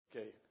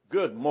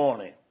Good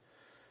morning.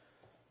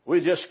 We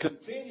just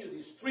continue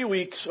these 3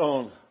 weeks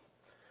on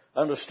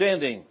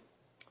understanding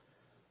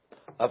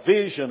a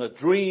vision, a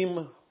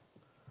dream,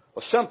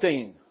 or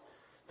something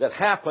that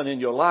happened in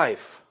your life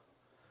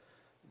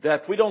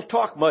that we don't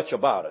talk much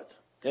about it.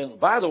 And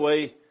by the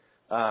way,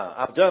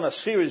 I've done a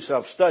series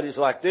of studies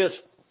like this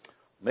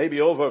maybe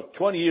over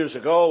 20 years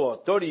ago or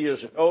 30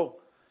 years ago,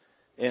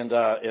 and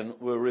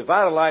we're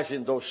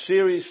revitalizing those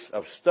series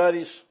of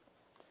studies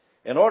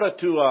in order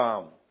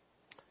to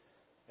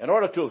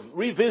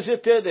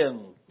revisit it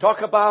and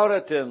talk about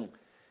it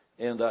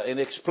and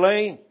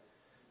explain,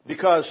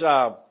 because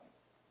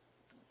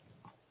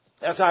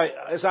as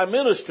I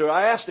minister,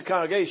 I ask the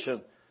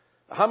congregation,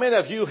 how many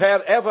of you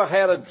ever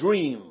had a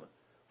dream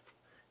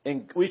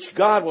in which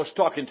God was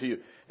talking to you?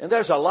 And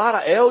there's a lot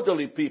of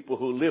elderly people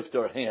who lift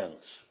their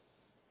hands.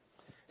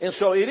 And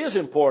so it is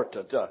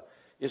important.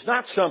 It's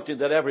not something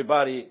that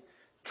everybody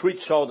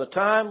treats all the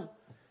time.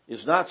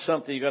 It's not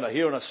something you're going to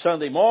hear on a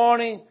Sunday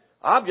morning.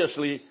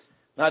 Obviously,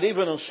 not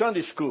even on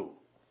Sunday school.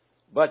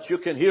 But you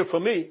can hear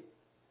from me.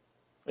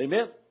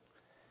 Amen?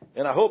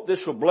 And I hope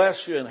this will bless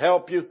you and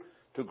help you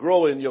to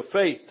grow in your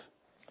faith.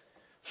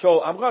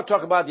 So I'm going to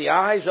talk about the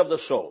eyes of the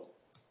soul.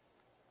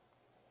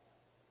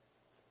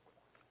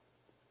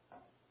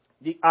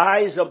 The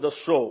eyes of the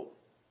soul.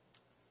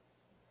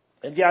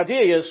 And the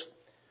idea is,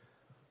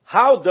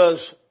 how does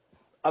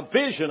a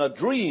vision, a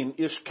dream,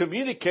 is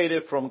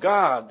communicated from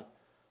God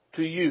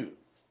to you?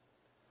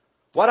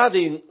 What are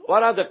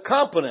the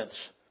components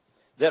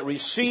that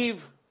receive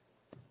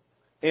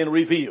and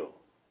reveal?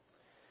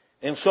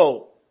 And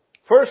so,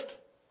 first,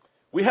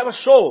 we have a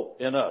soul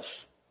in us.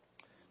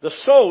 The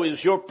soul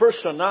is your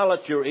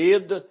personality, your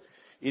id.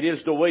 It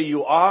is the way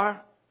you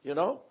are, you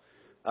know.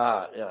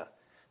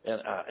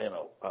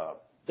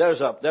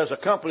 There's a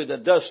company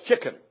that does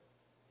chicken.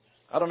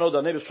 I don't know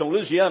the name. It's from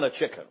Louisiana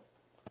chicken.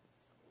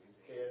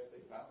 KFC,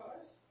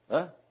 Popeyes?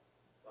 Huh?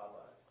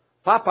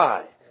 Popeyes.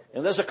 Popeye.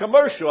 And there's a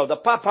commercial of the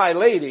Popeye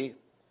lady.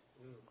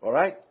 All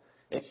right?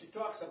 And she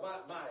talks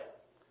about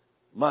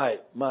my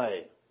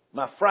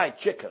fried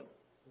chicken.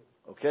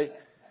 Okay?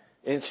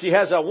 And she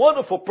has a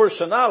wonderful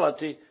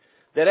personality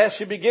that as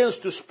she begins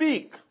to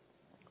speak,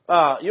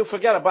 you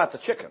forget about the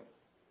chicken.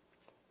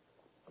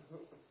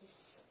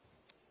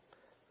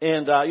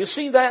 And you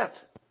see that?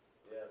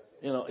 Yes.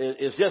 You know,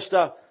 it's just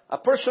a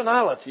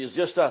personality. It's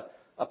just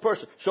a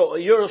person. So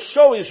your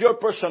soul is your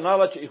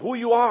personality, who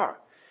you are.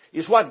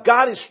 It's what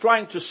God is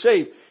trying to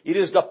save. It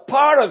is the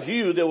part of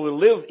you that will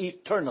live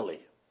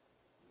eternally.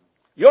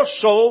 Your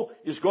soul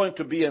is going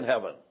to be in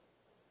heaven.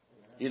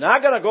 You're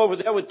not going to go over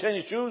there with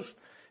tennis shoes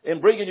and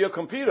bring in your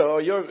computer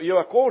or your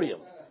accordion.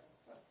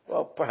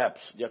 Well, perhaps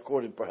the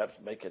accordion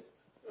make it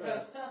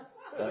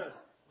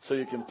so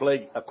you can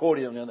play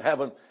accordion in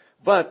heaven.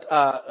 But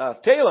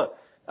Taylor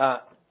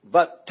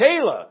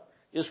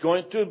is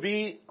going to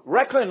be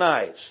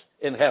recognized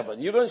in heaven.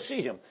 You're going to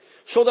see him.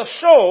 So the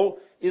soul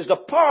is the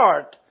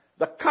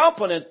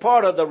component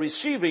part of the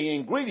receiving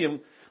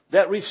ingredient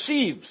that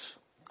receives.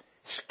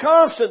 It's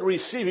constant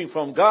receiving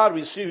from God,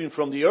 receiving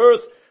from the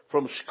earth,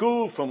 from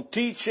school, from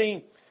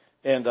teaching.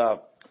 And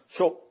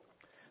so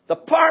the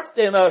part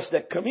in us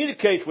that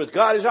communicates with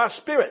God is our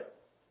spirit.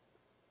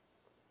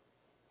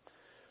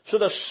 So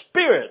the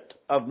spirit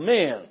of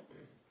man,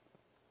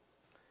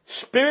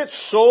 spirit,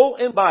 soul,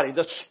 and body,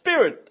 the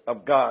spirit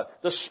of God,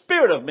 the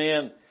spirit of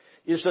man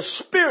is the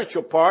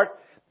spiritual part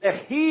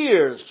that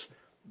hears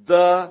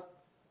the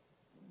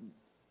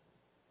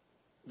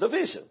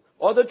vision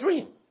or the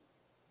dream.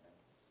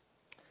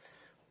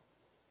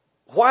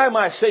 Why am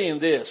I saying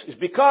this? It's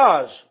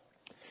because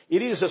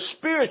it is a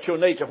spiritual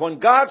nature. When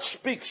God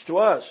speaks to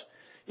us,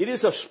 it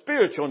is a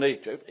spiritual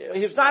nature.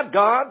 If He's not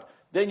God,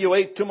 then you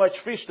ate too much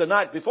fish the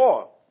night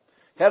before,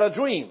 had a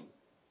dream.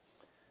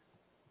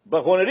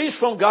 But when it is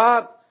from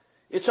God,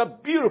 it's a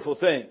beautiful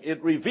thing.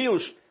 It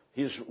reveals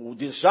His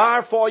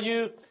desire for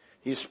you,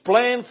 His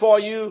plan for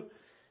you,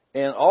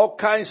 and all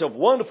kinds of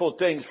wonderful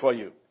things for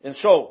you. And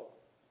so,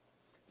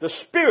 the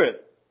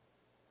spirit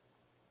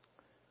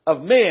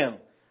of man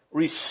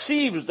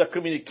receives the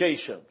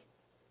communication.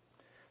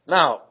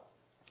 Now,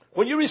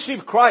 when you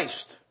receive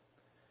Christ,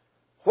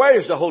 where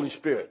is the Holy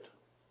Spirit?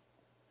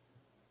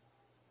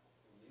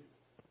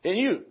 In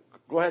you.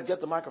 Go ahead,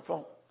 get the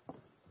microphone.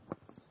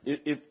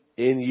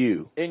 In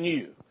you. In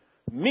you.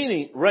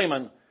 Meaning,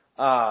 Raymond,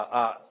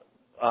 the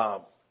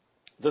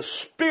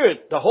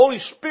Spirit, the Holy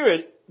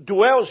Spirit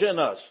dwells in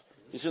us.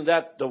 Isn't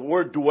that the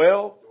word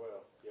dwell?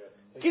 Dwell,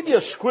 yes. Give me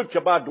a scripture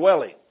about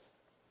dwelling.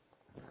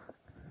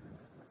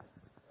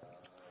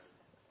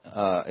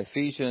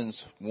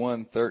 Ephesians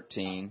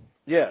 1:13.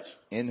 Yes.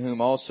 In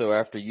whom also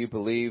after you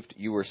believed,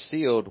 you were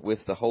sealed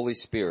with the Holy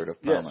Spirit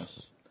of promise.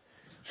 Yes.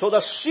 So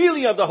the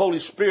sealing of the Holy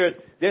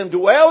Spirit, the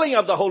indwelling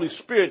of the Holy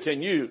Spirit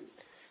in you,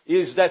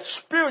 is that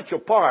spiritual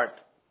part.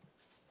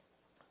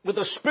 With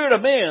the spirit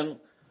of man,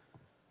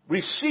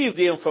 receive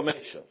the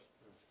information.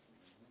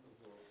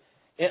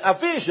 And a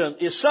vision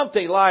is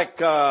something like,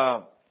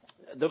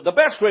 the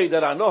best way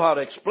that I know how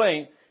to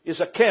explain is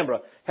a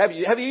camera. Have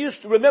you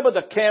used to remember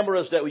the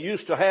cameras that we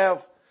used to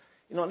have?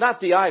 You know, not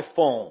the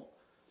iPhone,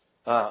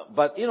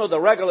 but you know, the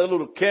regular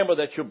little camera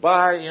that you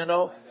buy, you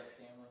know?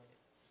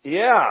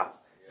 Yeah.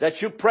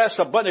 That you press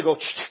a button and go,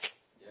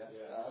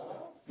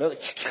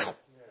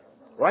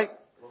 right?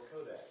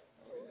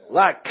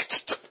 Like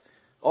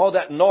all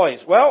that noise.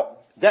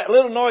 Well, that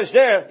little noise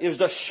there is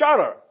the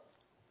shutter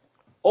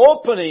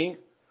opening,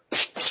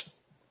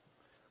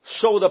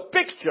 so the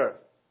picture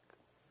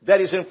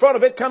that is in front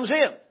of it comes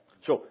in.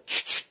 So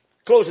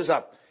closes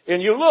up,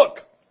 and you look,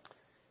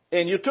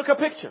 and you took a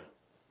picture.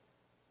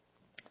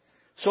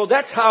 So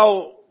that's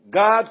how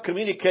God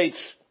communicates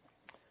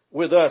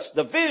with us.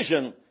 The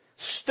vision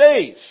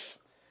stays.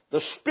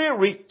 The Spirit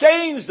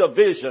retains the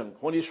vision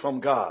when it's from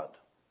God.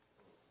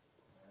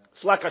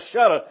 It's like a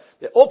shutter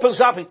that opens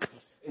up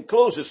and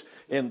closes,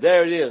 and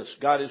there it is.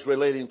 God is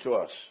relating to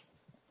us.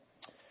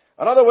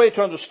 Another way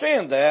to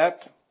understand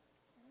that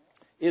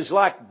is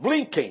like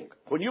blinking.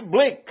 When you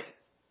blink,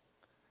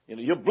 you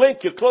know, you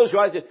blink, you close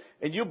your eyes,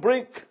 and you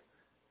blink.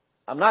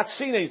 I'm not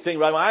seeing anything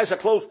right. My eyes are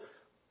closed.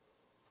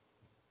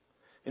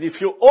 And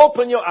if you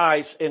open your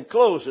eyes and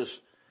closes,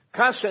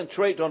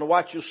 concentrate on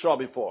what you saw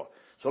before.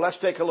 So let's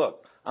take a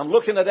look. I'm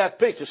looking at that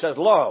picture. It says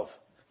love,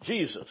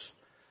 Jesus,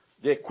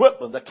 the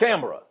equipment, the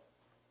camera.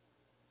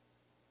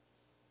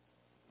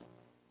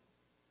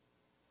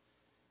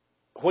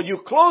 When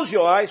you close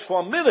your eyes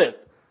for a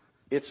minute,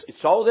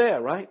 it's all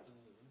there, right?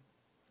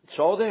 It's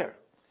all there.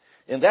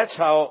 And that's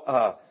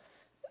how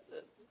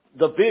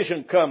the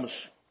vision comes.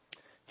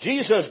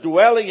 Jesus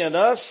dwelling in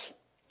us.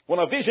 When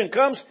a vision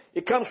comes,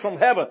 it comes from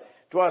heaven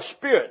to our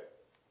spirit.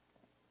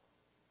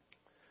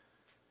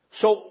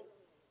 So,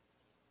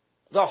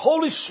 the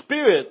Holy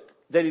Spirit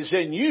that is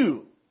in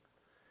you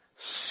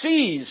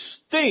sees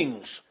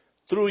things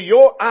through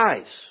your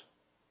eyes.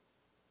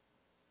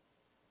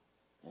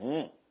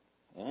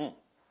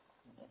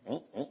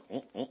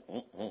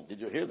 Did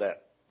you hear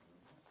that?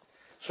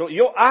 So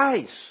your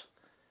eyes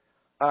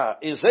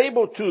is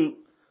able to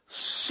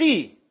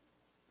see.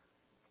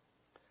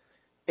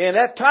 And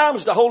at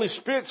times the Holy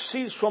Spirit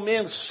sees from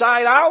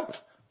inside out.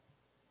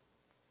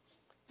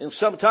 And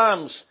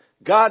sometimes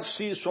God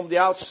sees from the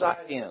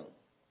outside in.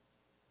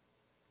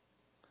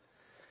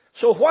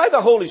 So why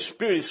the Holy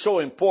Spirit is so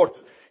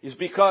important is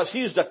because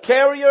He's the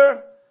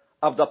carrier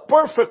of the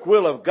perfect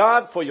will of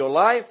God for your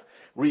life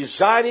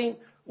residing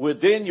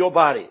within your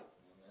body.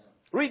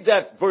 Read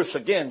that verse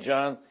again,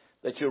 John,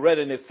 that you read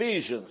in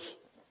Ephesians.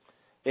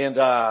 And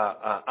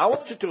I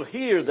want you to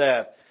hear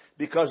that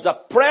because the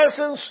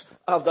presence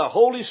of the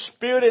Holy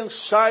Spirit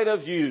inside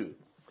of you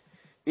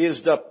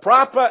is the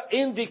proper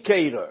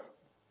indicator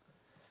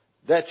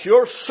that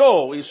your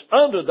soul is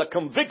under the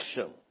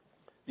conviction,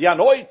 the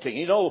anointing.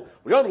 You know,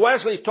 John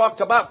Wesley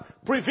talked about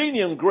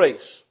prevenient grace.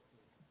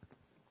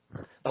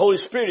 The Holy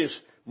Spirit is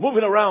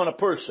moving around a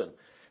person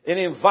and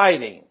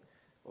inviting,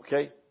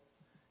 okay,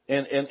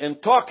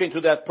 and talking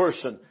to that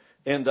person.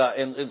 And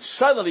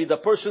suddenly the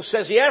person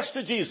says yes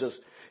to Jesus,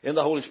 and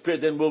the Holy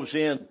Spirit then moves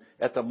in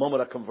at the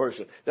moment of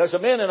conversion. There's a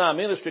man in our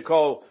ministry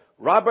called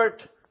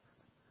Robert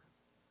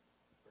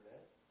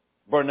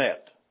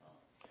Burnett.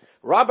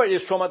 Robert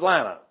is from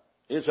Atlanta.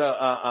 He's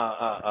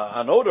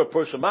an older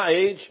person, my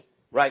age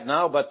right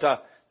now, but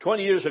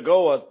 20 years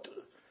ago,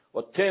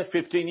 or 10,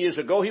 15 years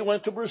ago, he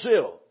went to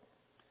Brazil.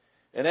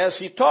 And as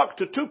he talked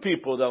to two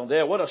people down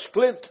there, one was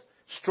Clint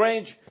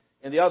Strange,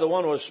 and the other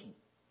one was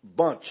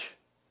Bunch.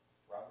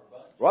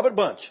 Robert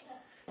Bunch.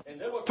 And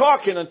they were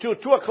talking until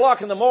 2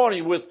 o'clock in the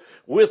morning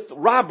with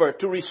Robert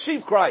to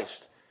receive Christ.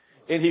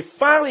 And he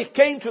finally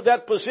came to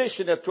that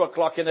position at 2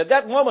 o'clock. And at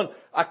that moment,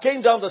 I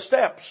came down the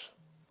steps.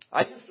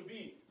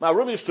 My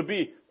room used to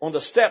be on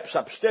the steps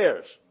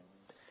upstairs.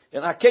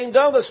 And I came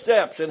down the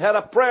steps and had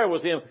a prayer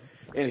with him.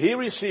 And he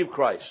received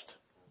Christ.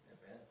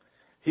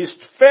 His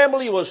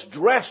family was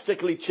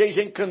drastically changed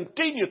and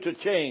continued to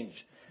change.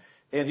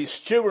 And his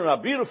children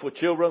are beautiful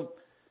children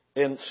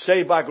and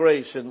saved by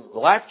grace. And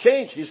life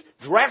changed. His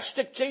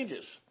drastic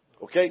changes.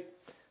 Okay?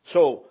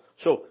 So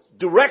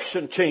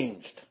direction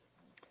changed.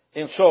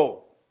 And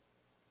so,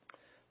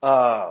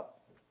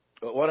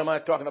 what am I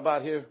talking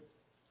about here?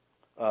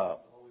 Holy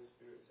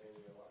Spirit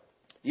changing your life.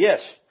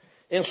 Yes.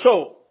 And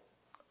so,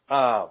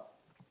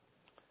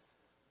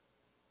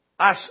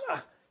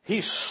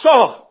 he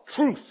saw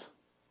truth.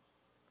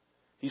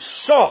 He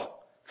saw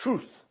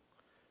truth.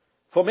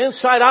 From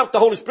inside out, the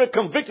Holy Spirit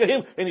convicted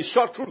him and he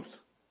saw truth.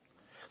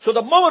 So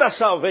the moment of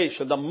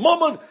salvation, the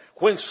moment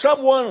when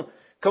someone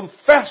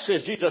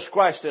confesses Jesus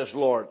Christ as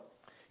Lord,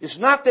 it's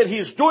not that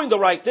he's doing the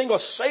right thing or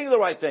saying the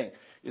right thing.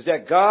 It's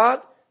that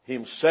God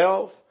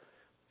Himself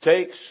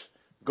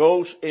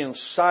goes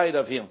inside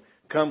of him,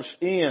 comes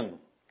in.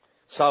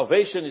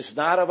 Salvation is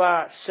not of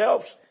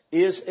ourselves,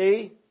 it's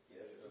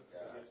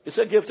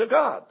a gift of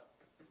God.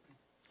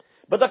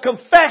 But the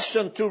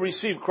confession to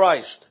receive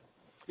Christ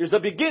is the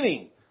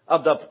beginning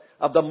of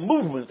the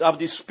movement, of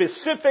the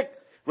specific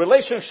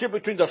relationship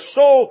between the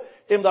soul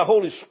and the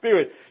Holy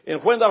Spirit.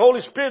 And when the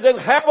Holy Spirit then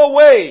have a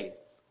way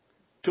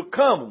to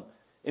come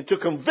and to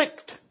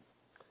convict,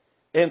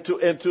 and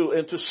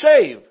to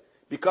save,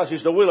 because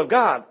it's the will of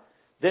God,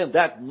 then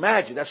that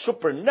magic, that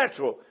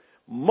supernatural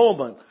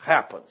moment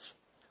happens.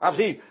 I've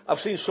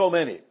seen so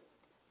many.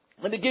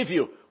 Let me give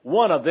you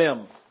one of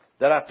them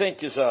that I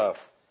think is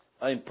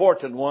an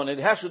important one. It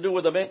has to do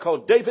with a man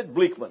called David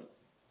Blickman.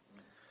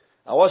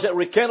 I was at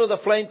Rekindle the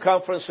Flame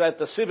conference at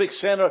the Civic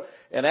Center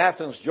in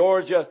Athens,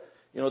 Georgia.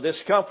 You know, this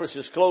conference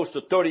is close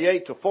to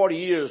 38 to 40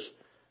 years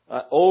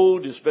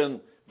old. It's been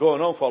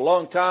going on for a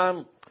long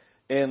time.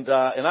 And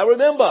I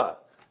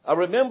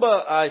remember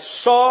I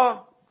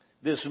saw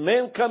this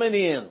man coming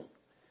in.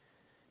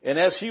 And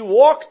as he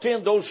walked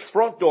in those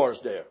front doors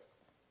there,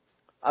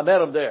 I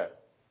met him there.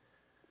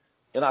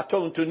 And I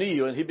told him to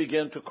kneel, and he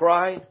began to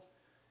cry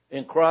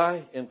and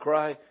cry and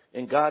cry,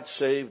 and God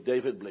saved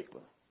David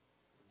Blickman.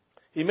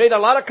 He made a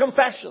lot of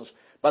confessions,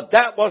 but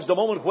that was the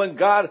moment when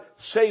God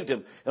saved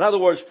him. In other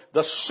words,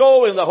 the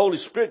soul and the Holy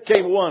Spirit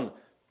came one.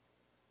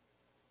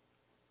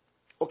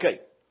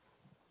 Okay.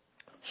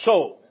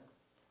 So,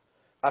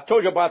 I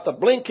told you about the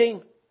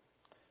blinking.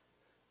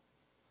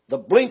 The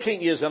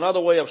blinking is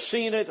another way of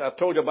seeing it. I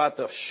told you about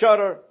the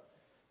shudder.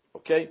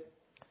 Okay.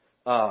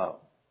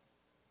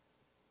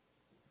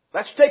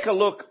 Let's take a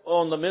look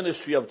on the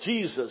ministry of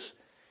Jesus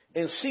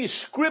and see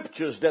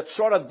scriptures that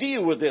sort of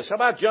deal with this. How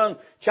about John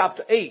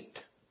chapter 8,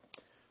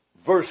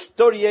 verse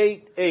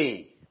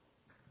 38a?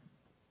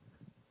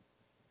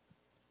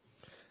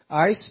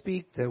 I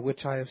speak that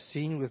which I have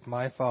seen with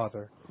my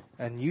Father,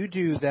 and you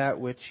do that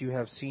which you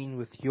have seen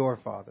with your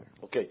father.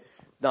 Okay.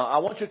 Now, I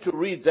want you to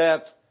read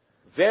that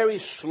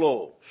very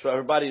slow, so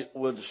everybody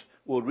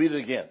will read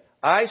it again.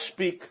 I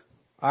speak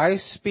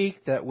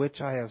that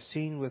which I have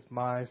seen with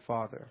my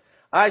Father.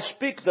 I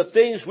speak the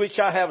things which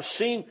I have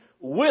seen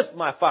with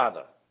my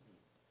Father.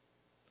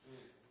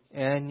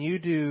 And you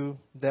do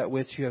that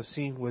which you have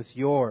seen with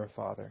your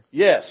father.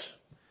 Yes.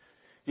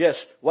 Yes.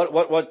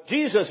 What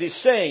Jesus is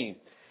saying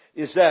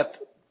is that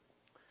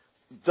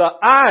the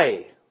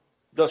eye,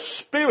 the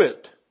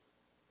Spirit,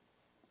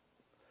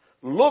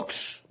 looks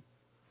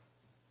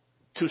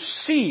to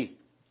see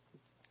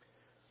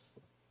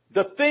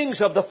the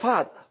things of the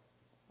Father.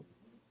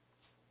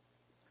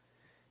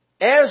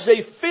 As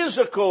a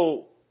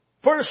physical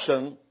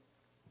person,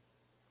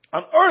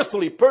 an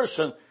earthly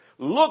person,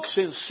 looks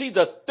and see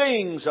the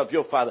things of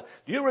your father.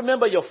 Do you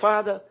remember your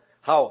father?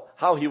 How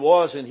he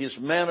was in his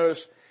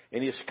manners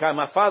and his kind.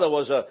 My father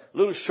was a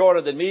little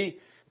shorter than me,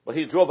 but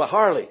he drove a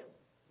Harley.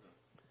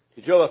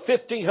 He drove a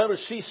 1500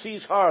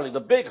 cc's Harley,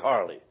 the big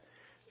Harley,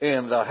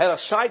 and had a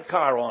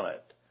sidecar on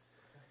it.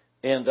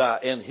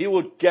 And he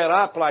would get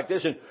up like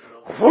this and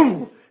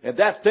whoom, and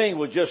that thing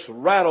would just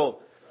rattle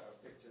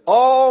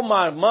all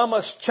my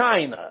mama's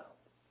china.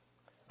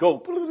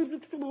 Go.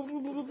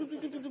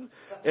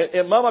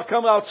 And Mama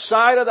come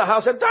outside of the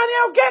house and,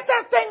 Daniel, get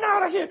that thing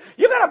out of here.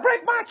 You got to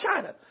break my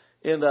china.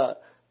 And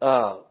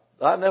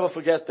I'll never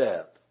forget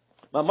that.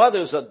 My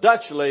mother's a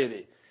Dutch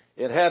lady.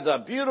 It had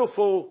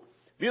beautiful,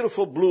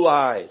 beautiful blue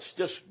eyes.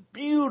 Just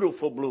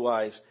beautiful blue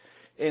eyes.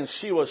 And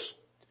she was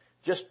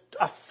just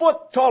a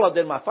foot taller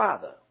than my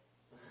father.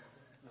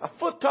 A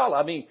foot taller.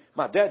 I mean,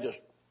 my dad just,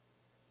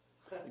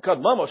 because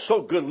Mom was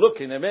so good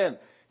looking, and man,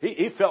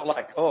 he felt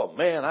like, oh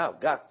man,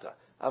 I've got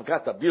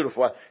the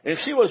beautiful wife. And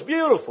she was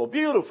beautiful,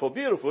 beautiful,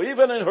 beautiful.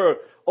 Even in her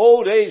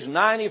old age,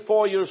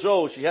 94 years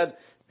old, she had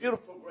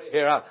beautiful gray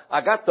hair.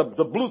 I got the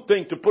blue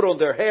thing to put on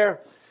their hair.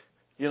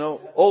 You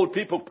know, old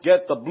people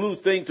get the blue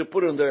thing to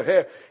put on their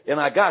hair. And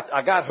I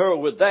got her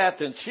with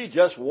that, and she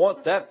just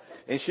want that.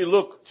 And she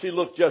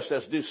looked just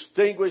as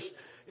distinguished,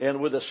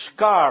 and with a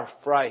scarf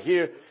right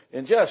here,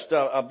 and just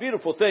a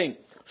beautiful thing.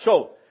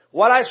 So,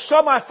 what I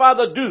saw my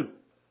father do,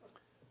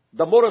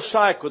 the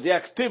motorcycle, the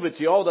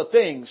activity, all the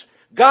things,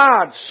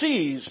 God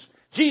sees,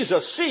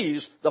 Jesus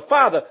sees the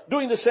Father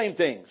doing the same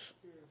things.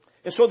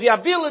 And so the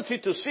ability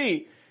to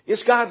see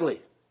is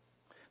godly.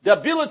 The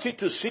ability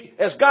to see,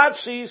 as God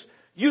sees,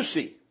 you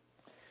see.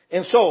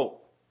 And so,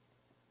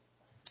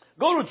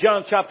 go to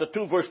John chapter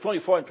 2, verse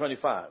 24 and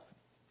 25.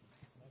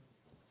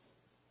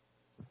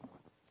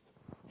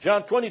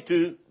 John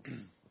 2,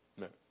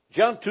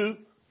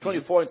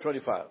 24 and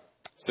 25.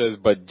 Says,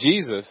 but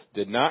Jesus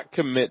did not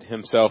commit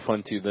himself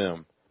unto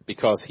them,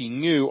 because he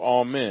knew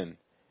all men,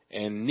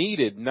 and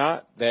needed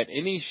not that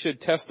any should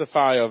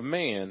testify of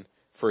man,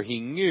 for he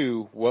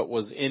knew what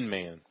was in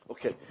man.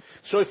 Okay.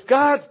 So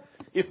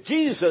if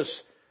Jesus,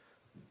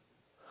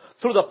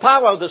 through the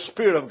power of the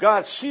Spirit of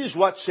God, sees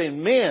what's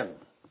in man,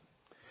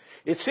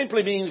 it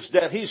simply means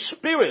that his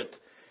Spirit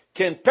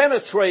can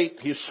penetrate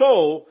his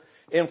soul,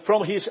 and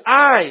from his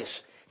eyes,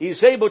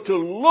 he's able to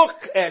look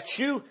at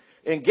you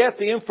and get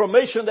the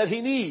information that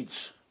he needs.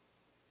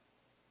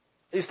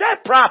 Is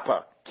that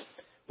proper?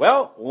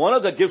 Well, one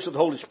of the gifts of the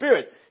Holy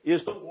Spirit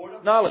is the word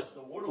of knowledge,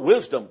 the word of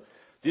wisdom,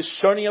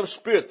 discerning of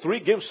spirit,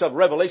 3 gifts of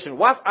revelation.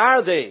 What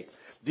are they?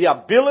 The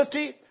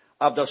ability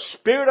of the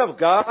Spirit of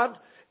God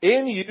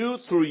in you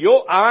through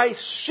your eyes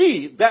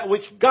see that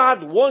which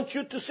God wants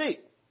you to see.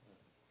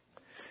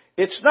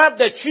 It's not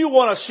that you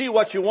want to see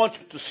what you want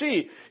to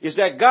see. It's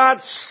that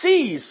God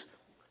sees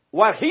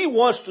what he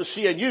wants to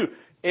see in you.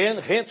 and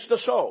hence the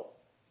soul.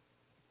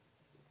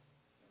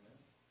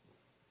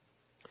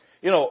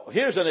 You know,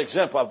 here's an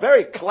example, a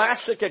very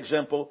classic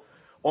example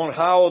on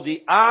how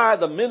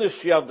the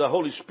ministry of the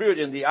Holy Spirit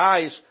in the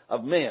eyes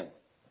of men.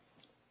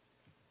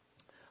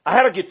 I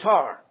had a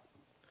guitar,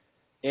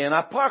 and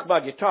I parked my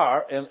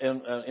guitar, and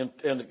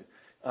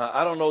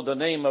I don't know the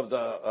name of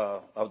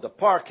the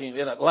parking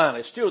in Atlanta.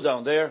 It's still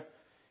down there,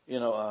 you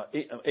know,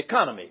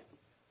 Economy.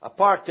 I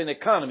parked in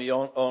Economy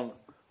on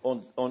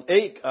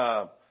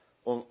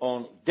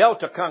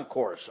Delta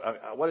Concourse.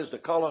 What is the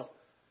color?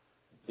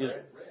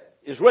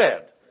 Is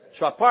red.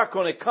 So I park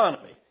on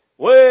Economy,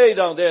 way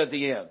down there at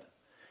the end.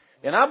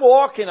 And I'm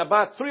walking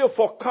about 3 or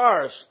 4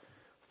 cars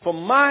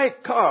from my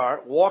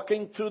car,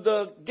 walking to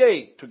the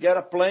gate to get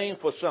a plane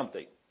for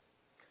something.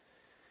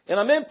 And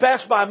a man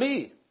passed by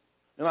me,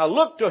 and I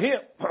looked to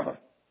him,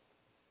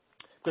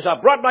 because I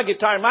brought my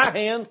guitar in my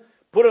hand,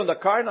 put it in the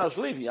car, and I was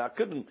leaving. I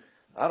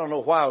don't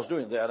know why I was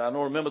doing that. I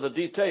don't remember the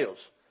details.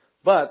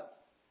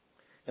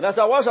 And as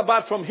I was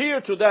about from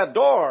here to that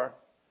door,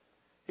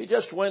 he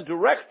just went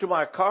direct to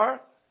my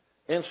car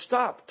and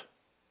stopped.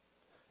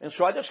 And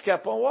so I just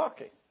kept on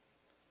walking.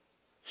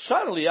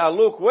 Suddenly, I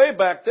look way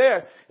back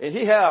there, and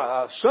he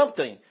had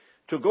something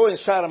to go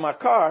inside of my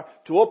car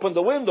to open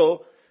the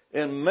window.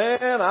 And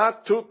man, I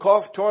took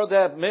off toward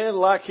that man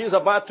like he's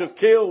about to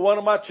kill one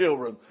of my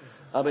children.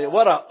 I mean,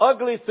 what an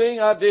ugly thing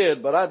I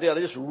did, but I did.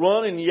 I just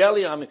run and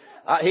yelling. I mean,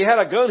 he had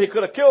a gun, he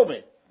could have killed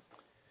me.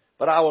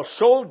 But I was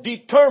so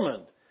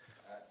determined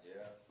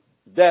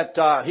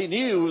that he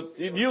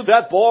knew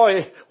that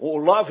boy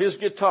will love his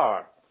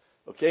guitar.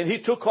 Okay, and he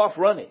took off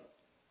running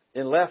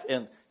and left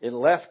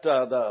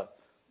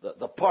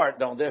the part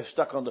down there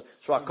stuck on the.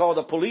 So I called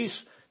the police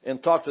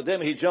and talked to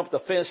them. He jumped the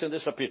fence and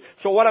disappeared.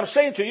 So what I'm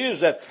saying to you is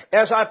that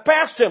as I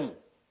passed him,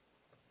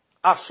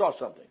 I saw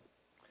something.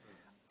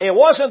 It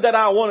wasn't that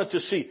I wanted to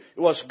see. It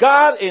was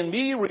God in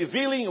me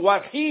revealing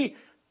what He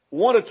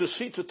wanted to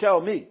see to tell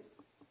me.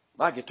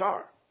 My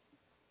guitar.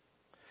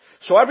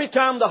 So every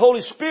time the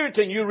Holy Spirit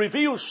in you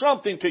reveals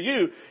something to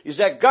you, is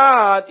that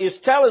God is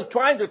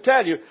trying to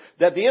tell you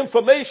that the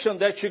information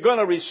that you're going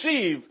to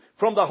receive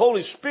from the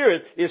Holy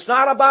Spirit is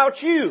not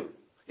about you.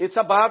 It's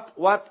about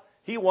what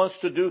He wants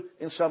to do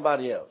in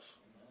somebody else.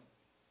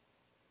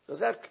 Does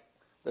that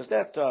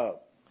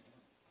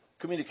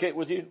communicate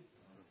with you?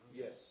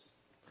 Yes.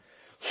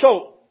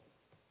 So,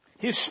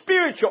 his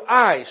spiritual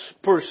eyes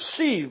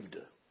perceived.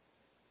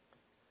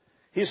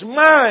 His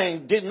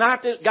mind did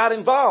not got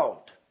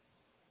involved.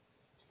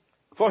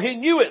 For he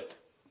knew it.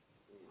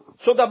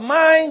 So the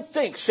mind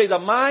thinks. Say, the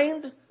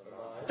mind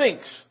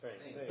thinks.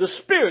 The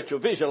spiritual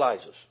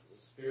visualizes.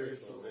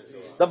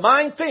 The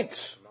mind thinks.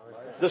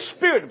 The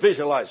spirit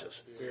visualizes.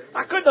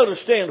 I couldn't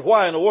understand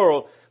why in the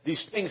world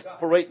these things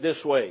operate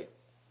this way.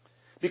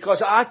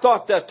 Because I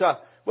thought that,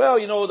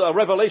 the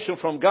revelation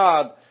from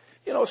God,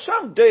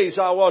 some days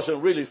I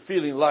wasn't really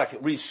feeling like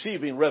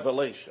receiving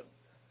revelation.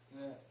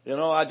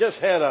 I just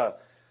had a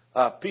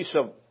piece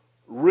of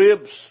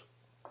ribs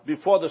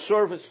before the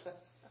service.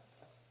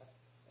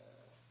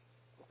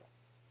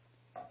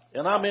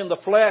 And I'm in the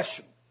flesh,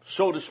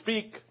 so to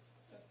speak,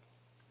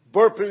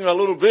 burping a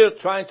little bit,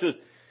 trying to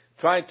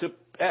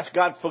ask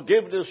God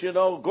forgiveness,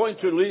 going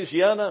to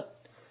Louisiana,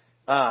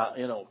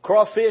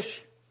 crawfish,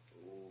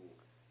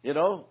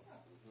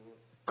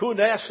 coon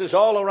is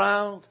all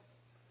around.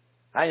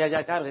 I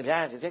couldn't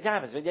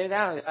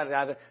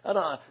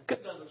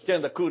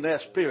understand the coon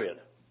period.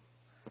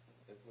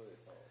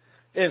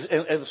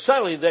 And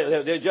suddenly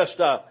they're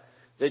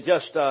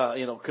just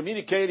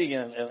communicating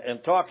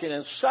and talking,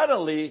 and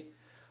suddenly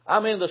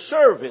I'm in the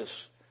service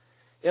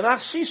and I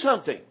see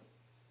something.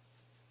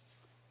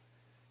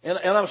 And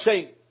I'm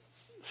saying,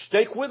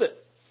 stick with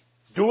it.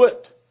 Do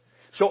it.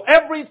 So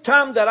every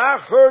time that I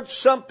heard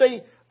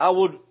something, I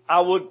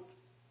would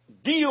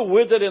deal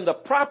with it in the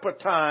proper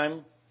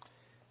time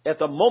at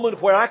the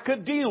moment where I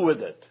could deal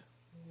with it.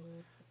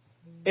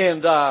 And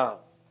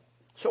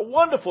it's a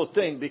wonderful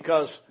thing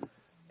because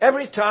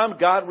every time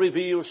God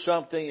revealed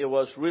something, it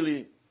was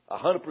really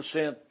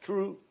 100%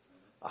 true,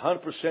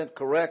 100%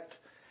 correct.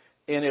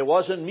 And it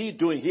wasn't me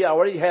doing. He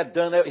already had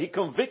done it. He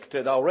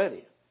convicted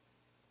already.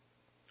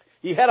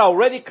 He had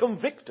already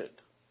convicted.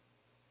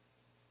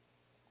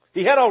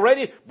 He had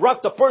already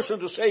brought the person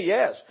to say,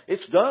 yes,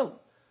 it's done.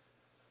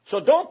 So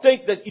don't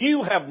think that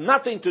you have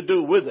nothing to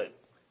do with it.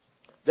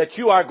 That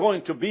you are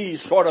going to be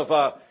sort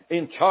of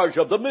in charge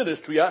of the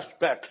ministry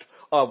aspect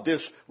of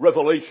this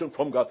revelation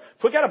from God.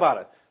 Forget about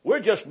it.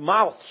 We're just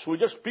mouths. We're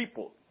just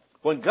people.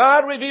 When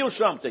God reveals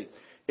something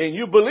and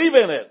you believe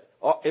in it,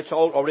 it's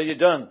already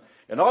done.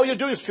 And all you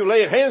do is to lay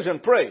your hands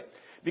and pray.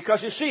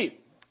 Because you see,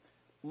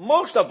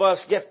 most of us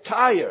get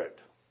tired,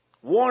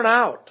 worn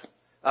out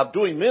of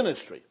doing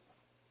ministry.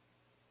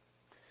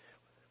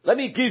 Let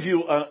me give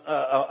you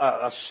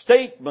a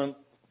statement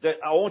that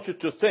I want you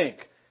to think.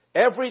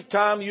 Every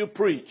time you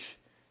preach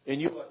and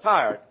you are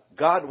tired,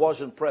 God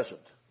wasn't present.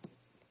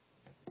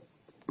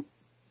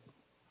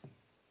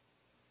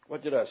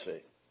 What did I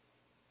say?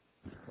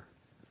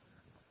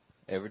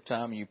 Every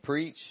time you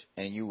preach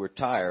and you were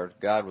tired,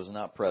 God was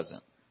not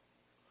present.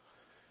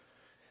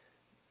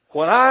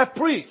 When I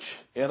preach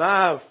and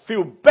I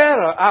feel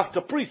better after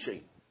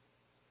preaching,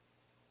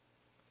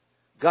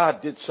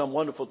 God did some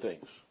wonderful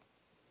things.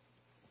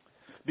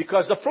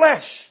 Because the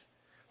flesh,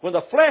 when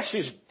the flesh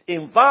is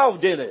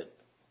involved in it,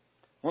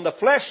 when the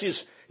flesh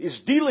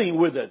is dealing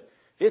with it,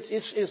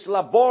 it's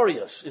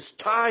laborious, it's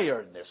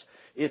tiredness,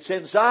 it's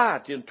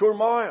anxiety and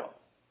turmoil.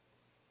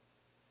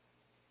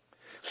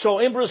 So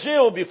in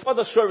Brazil, before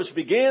the service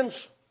begins,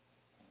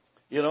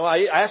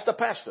 I asked the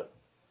pastor,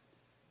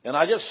 and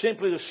I just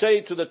simply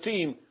say to the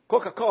team,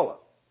 Coca-Cola.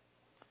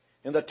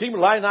 And the team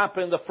line up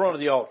in the front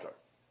of the altar.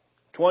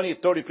 20,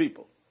 30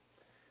 people.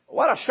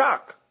 What a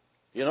shock.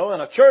 In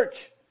a church,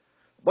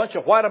 a bunch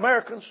of white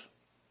Americans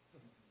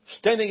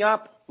standing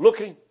up,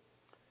 looking.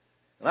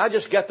 And I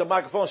just get the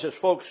microphone and says,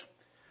 folks,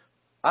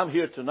 I'm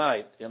here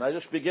tonight. And I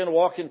just begin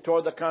walking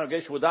toward the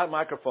congregation with that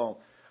microphone.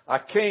 I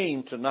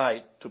came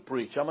tonight to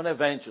preach. I'm an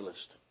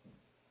evangelist.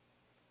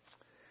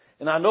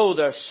 And I know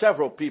there are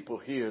several people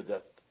here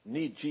that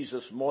need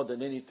Jesus more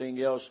than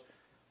anything else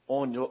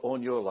on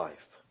your life.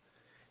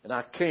 And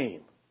I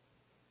came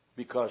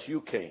because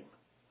you came.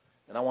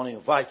 And I want to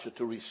invite you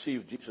to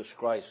receive Jesus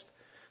Christ,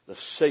 the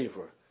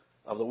Savior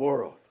of the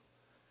world,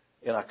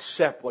 and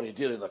accept what He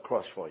did on the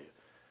cross for you.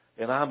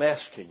 And I'm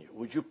asking you,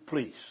 would you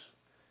please,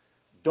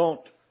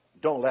 don't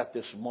let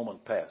this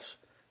moment pass.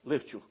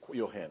 Lift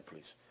your hand,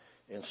 please.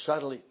 And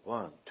suddenly,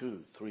 1, 2,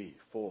 3,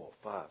 4,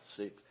 5,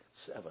 6,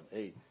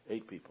 7,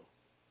 8 people.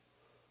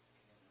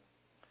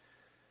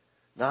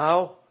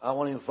 Now, I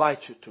want to invite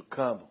you to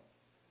come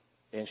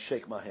and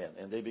shake my hand.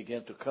 And they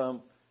begin to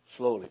come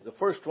slowly. The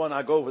first one,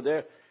 I go over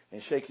there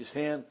and shake his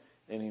hand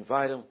and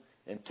invite him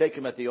and take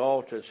him at the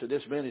altar and say,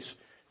 this man is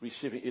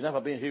receiving. You've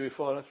never been here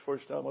before? That's the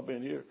first time I've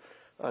been here.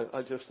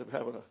 I just am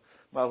having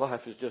my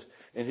life is just,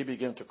 and he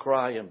began to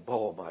cry and,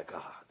 oh my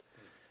God.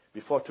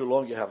 Before too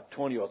long, you have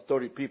 20 or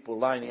 30 people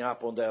lining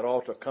up on that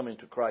altar coming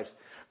to Christ.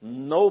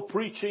 No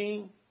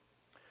preaching,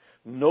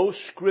 no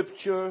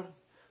scripture,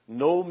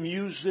 no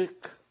music.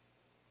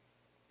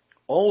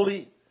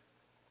 Only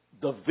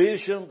the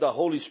vision the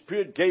Holy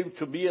Spirit gave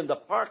to me in the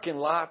parking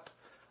lot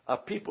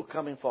of people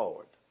coming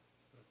forward.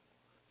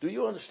 Do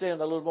you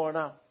understand a little more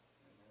now?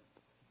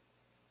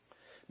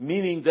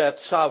 Meaning that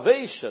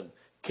salvation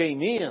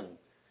came in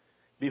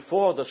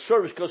before the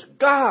service because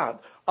God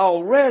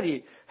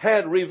already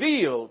had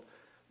revealed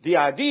the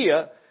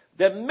idea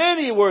that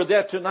many were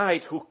there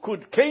tonight who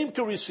came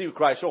to receive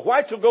Christ. So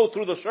why to go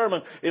through the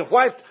sermon and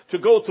why to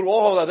go through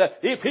all of that?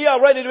 If He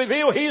already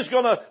revealed, He's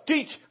going to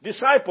teach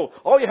disciple.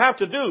 All you have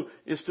to do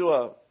is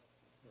to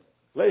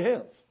lay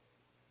hands.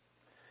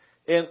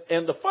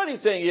 And the funny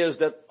thing is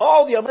that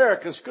all the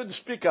Americans couldn't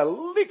speak a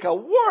lick a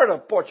word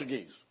of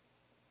Portuguese.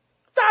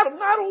 Not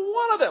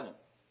one of them.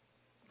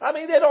 I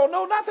mean, they don't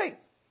know nothing.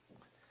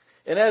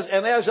 And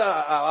as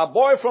a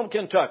boy from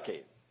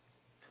Kentucky,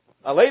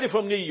 a lady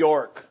from New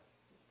York,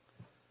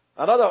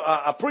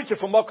 a preacher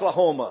from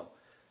Oklahoma,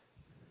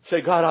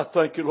 say, God, I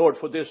thank you, Lord,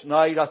 for this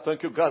night. I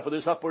thank you, God, for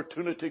this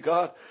opportunity,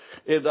 God.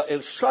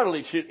 And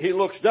suddenly he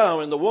looks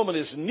down and the woman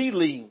is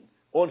kneeling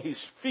on his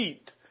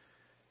feet,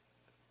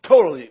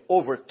 totally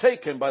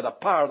overtaken by the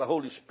power of the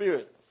Holy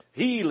Spirit.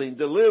 Healing,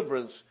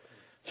 deliverance,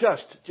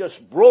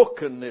 just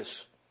brokenness.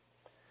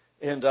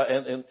 And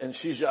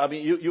she's, I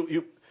mean,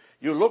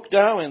 you look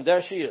down and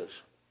there she is.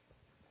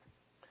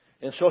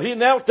 And so he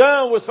knelt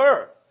down with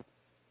her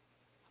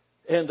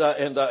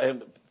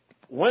and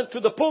went to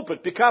the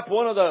pulpit, pick up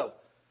one of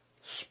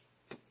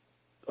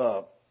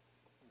the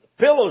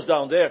pillows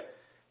down there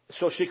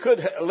so she could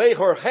lay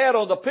her head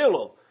on the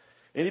pillow.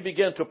 And he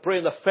began to pray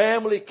and the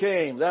family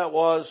came. That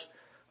was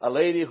a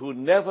lady who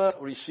never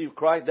received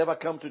Christ, never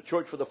come to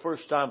church for the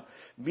first time,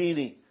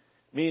 meaning,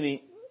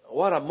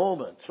 what a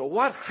moment. So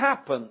what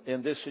happened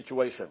in this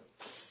situation?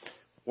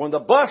 When the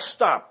bus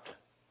stopped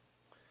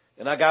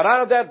and I got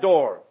out of that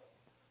door,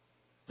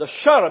 the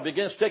shutter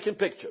begins taking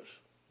pictures.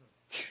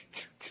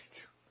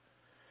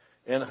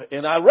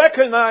 And I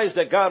recognized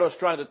that God was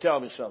trying to tell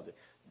me something.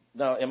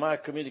 Now, am I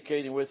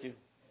communicating with you?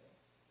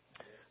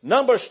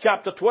 Numbers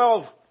chapter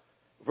 12,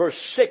 verse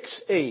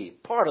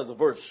 6a, part of the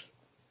verse.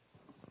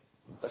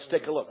 Let's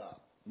take a look.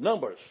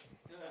 Numbers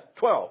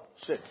 12,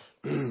 6.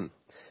 And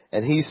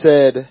he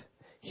said,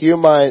 hear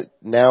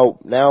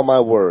now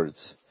my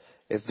words.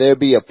 If there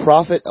be a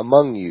prophet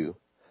among you,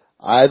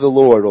 I, the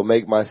Lord, will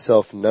make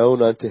myself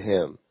known unto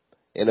him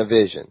in a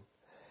vision,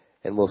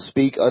 and will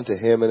speak unto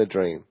him in a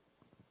dream.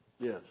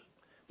 Yes.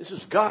 This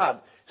is God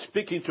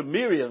speaking to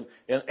Miriam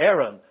and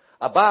Aaron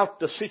about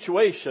the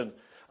situation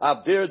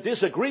of their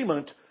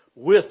disagreement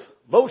with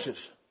Moses.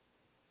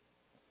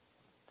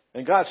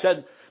 And God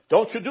said,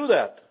 don't you do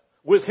that.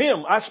 With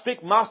him, I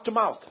speak mouth to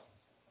mouth.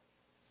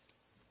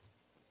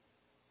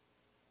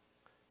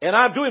 And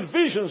I'm doing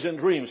visions and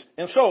dreams.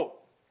 And so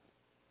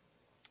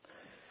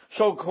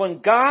when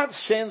God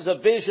sends a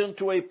vision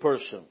to a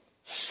person,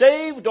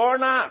 saved or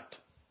not,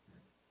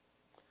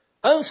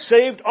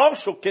 unsaved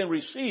also can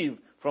receive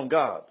from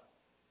God.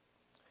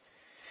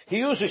 He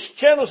uses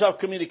channels of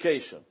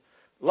communication,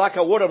 like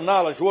a word of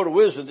knowledge, word of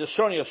wisdom,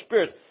 discerning of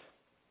spirit.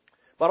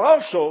 But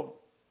also,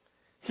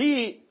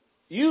 he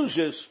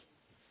uses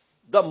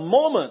the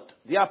moment,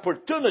 the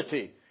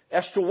opportunity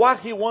as to what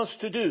he wants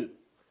to do,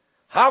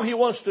 how he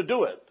wants to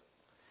do it.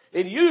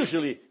 It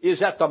usually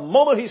is at the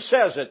moment he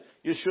says it,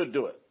 you should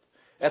do it.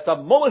 At the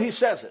moment he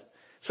says it.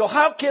 So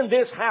how can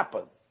this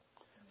happen?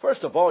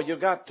 First of all, you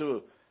got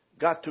to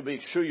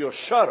make sure your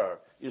shutter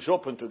is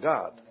open to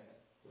God.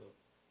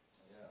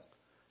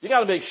 You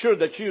got to make sure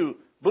that you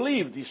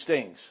believe these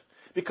things.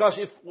 Because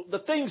if the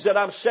things that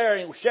I'm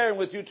sharing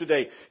with you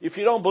today, if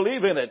you don't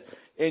believe in it,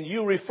 and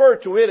you refer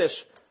to it as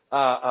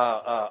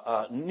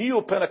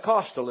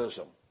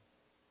neo-Pentecostalism,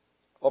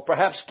 or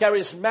perhaps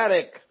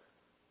charismatic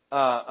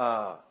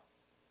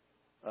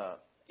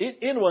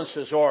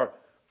influences, or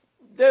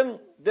then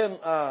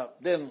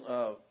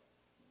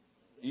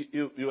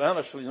you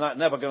honestly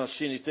never going to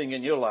see anything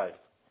in your life.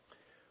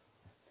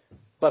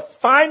 But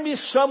find me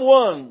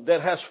someone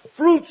that has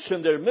fruits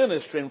in their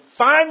ministry, and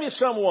find me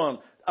someone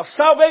of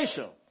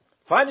salvation.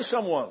 Find me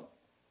someone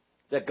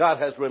that God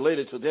has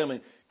related to them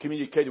and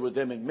communicated with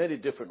them in many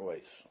different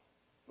ways.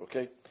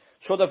 Okay?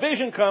 So the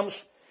vision comes.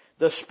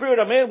 The spirit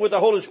of man with the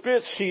Holy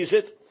Spirit sees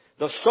it.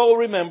 The soul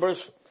remembers.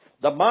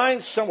 The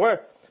mind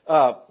somewhere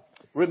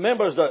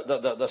remembers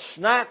the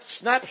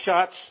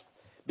snapshots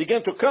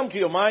begin to come to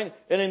your mind.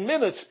 And in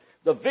minutes,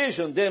 the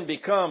vision then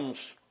becomes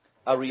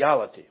a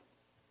reality.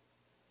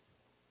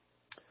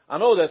 I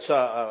know that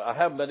I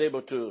haven't been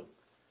able to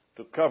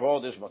cover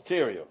all this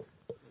material.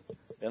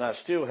 And I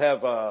still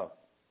have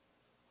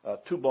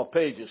 2 more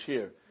pages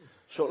here.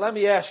 So let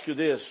me ask you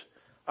this.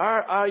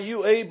 Are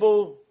you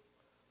able,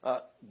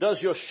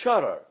 does your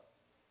shutter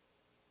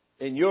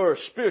in your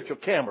spiritual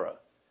camera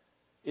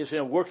is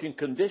in working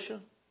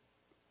condition?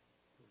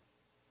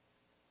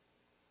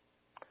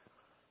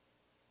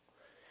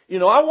 You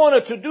know, I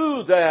wanted to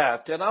do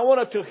that, and I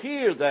wanted to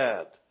hear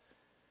that.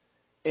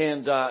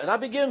 And I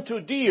began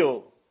to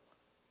deal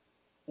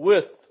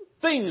with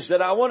things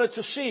that I wanted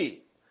to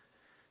see.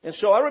 And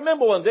so I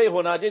remember one day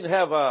when I didn't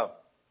have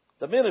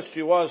the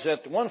ministry was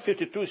at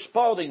 152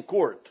 Spalding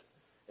Court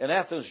in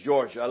Athens,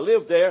 Georgia. I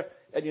lived there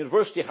at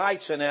University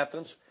Heights in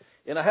Athens,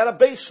 and I had a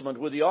basement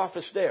with the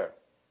office there.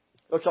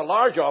 It's a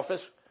large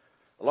office,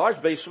 a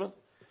large basement.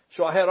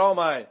 So I had all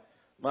my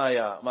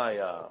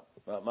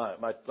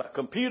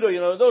computer. You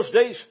know, in those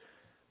days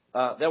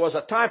there was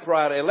a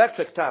typewriter,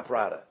 electric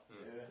typewriter.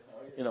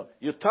 You know,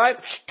 you type,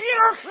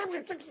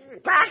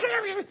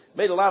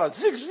 made a lot of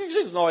zig, zig,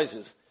 zig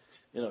noises.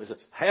 You know, it's a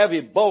heavy,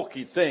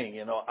 bulky thing,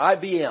 you know,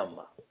 IBM.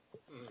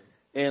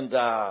 And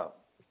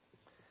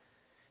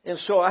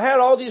so I had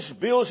all these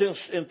bills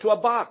into a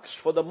box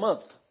for the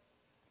month.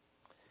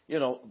 You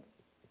know,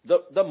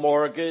 the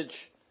mortgage.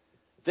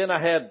 Then I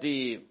had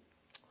the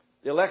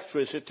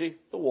electricity,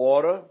 the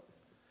water.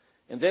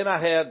 And then I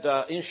had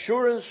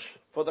insurance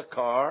for the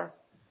car.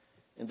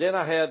 And then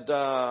I had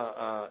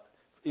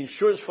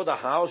insurance for the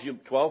house,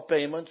 12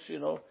 payments, you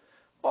know.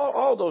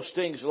 All those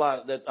things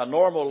that a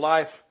normal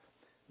life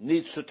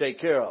needs to take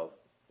care of.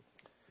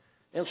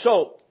 And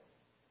so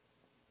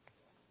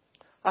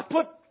I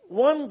put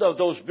one of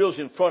those bills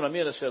in front of me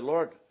and I said,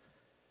 Lord,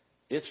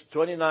 it's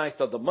 29th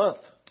of the month.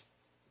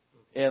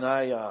 And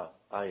I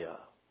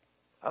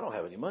don't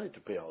have any money to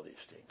pay all these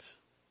things.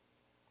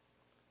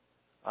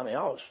 I mean,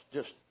 I was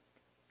just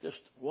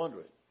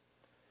wondering.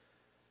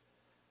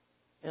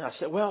 And I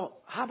said, well,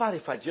 how about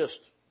if I just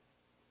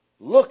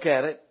look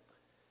at it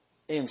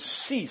and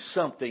see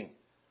something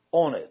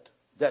on it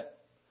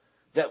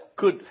that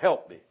could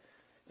help me.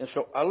 And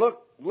so I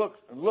looked,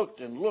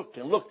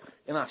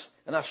 and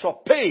I saw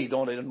paid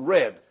on it in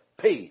red,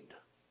 paid.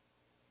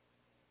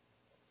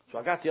 So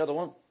I got the other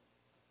one,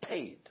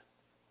 paid.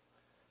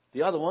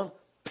 The other one,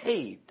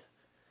 paid.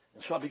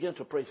 And so I began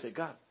to pray, say,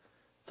 God,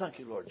 thank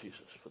you, Lord Jesus,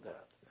 for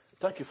that.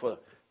 Thank you for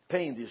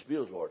paying these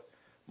bills, Lord.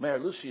 Mary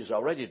Lucy is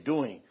already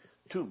doing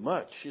too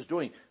much. She's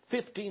doing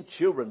 15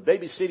 children,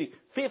 babysitting,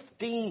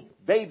 15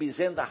 babies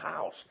in the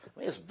house. I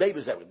mean, there's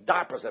babies everywhere,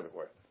 diapers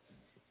everywhere.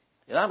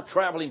 And I'm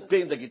traveling,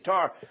 playing the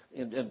guitar,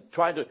 and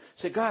trying to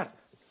say, God,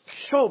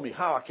 show me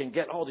how I can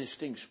get all these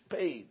things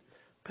paid.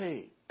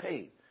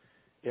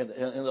 And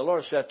the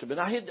Lord said to me,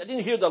 and I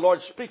didn't hear the Lord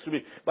speak to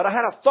me, but I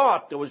had a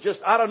thought that was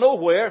just out of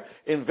nowhere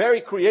and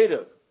very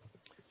creative.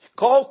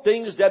 Call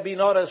things that be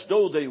not as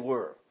though they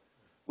were,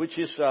 which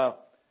is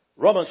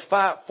Romans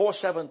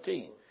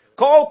 4:17.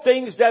 Call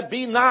things that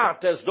be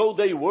not as though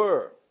they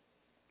were.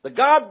 The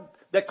God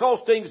that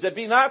calls things that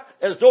be not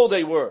as though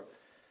they were.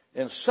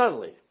 And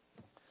suddenly,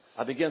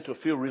 I began to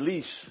feel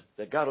release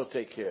that God will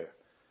take care.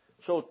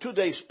 So 2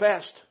 days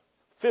passed,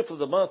 5th of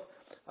the month,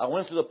 I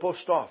went to the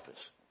post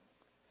office.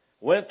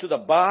 Went to the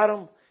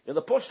bottom, and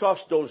the post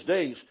office those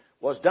days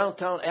was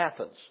downtown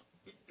Athens.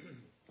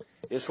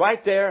 It's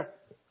right there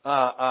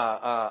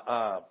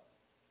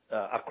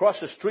across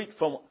the street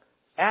from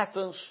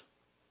Athens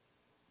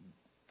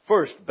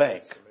First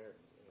Bank.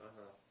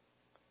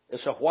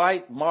 It's a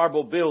white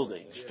marble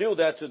building, still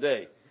there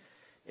today.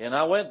 And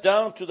I went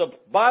down to the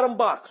bottom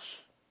box.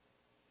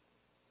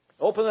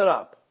 Open it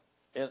up.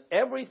 And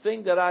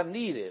everything that I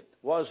needed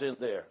was in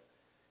there.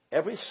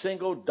 Every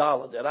single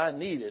dollar that I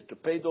needed to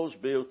pay those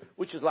bills,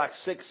 which is like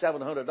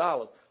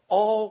 $600-700,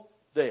 all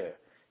there.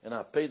 And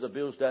I paid the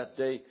bills that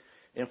day.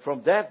 And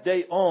from that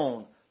day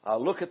on, I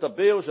look at the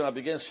bills and I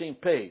began seeing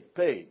paid.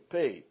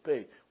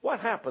 What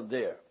happened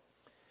there?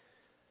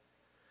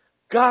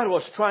 God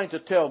was trying to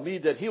tell me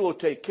that He will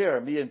take care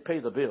of me and pay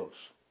the bills.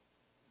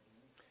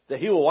 That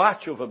He will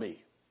watch over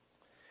me.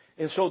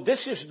 And so this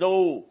is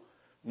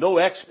no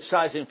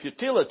exercise in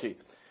futility.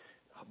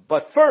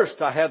 But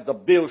first I had the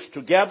bills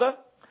together.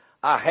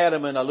 I had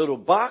them in a little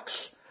box.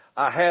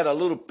 I had a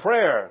little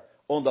prayer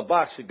on the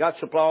box. God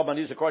supply all my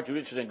needs according to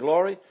riches and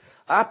glory.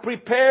 I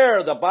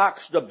prepared the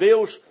box, the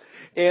bills,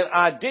 and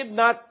I did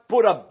not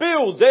put a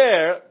bill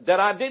there that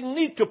I didn't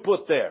need to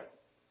put there.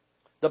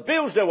 The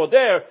bills that were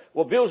there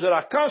were bills that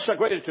I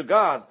consecrated to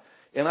God,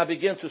 and I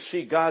began to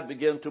see God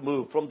begin to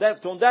move. From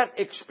that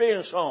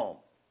experience on,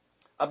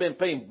 I've been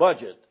paying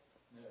budget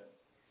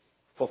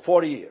for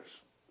 40 years.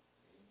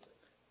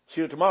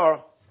 See you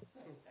tomorrow.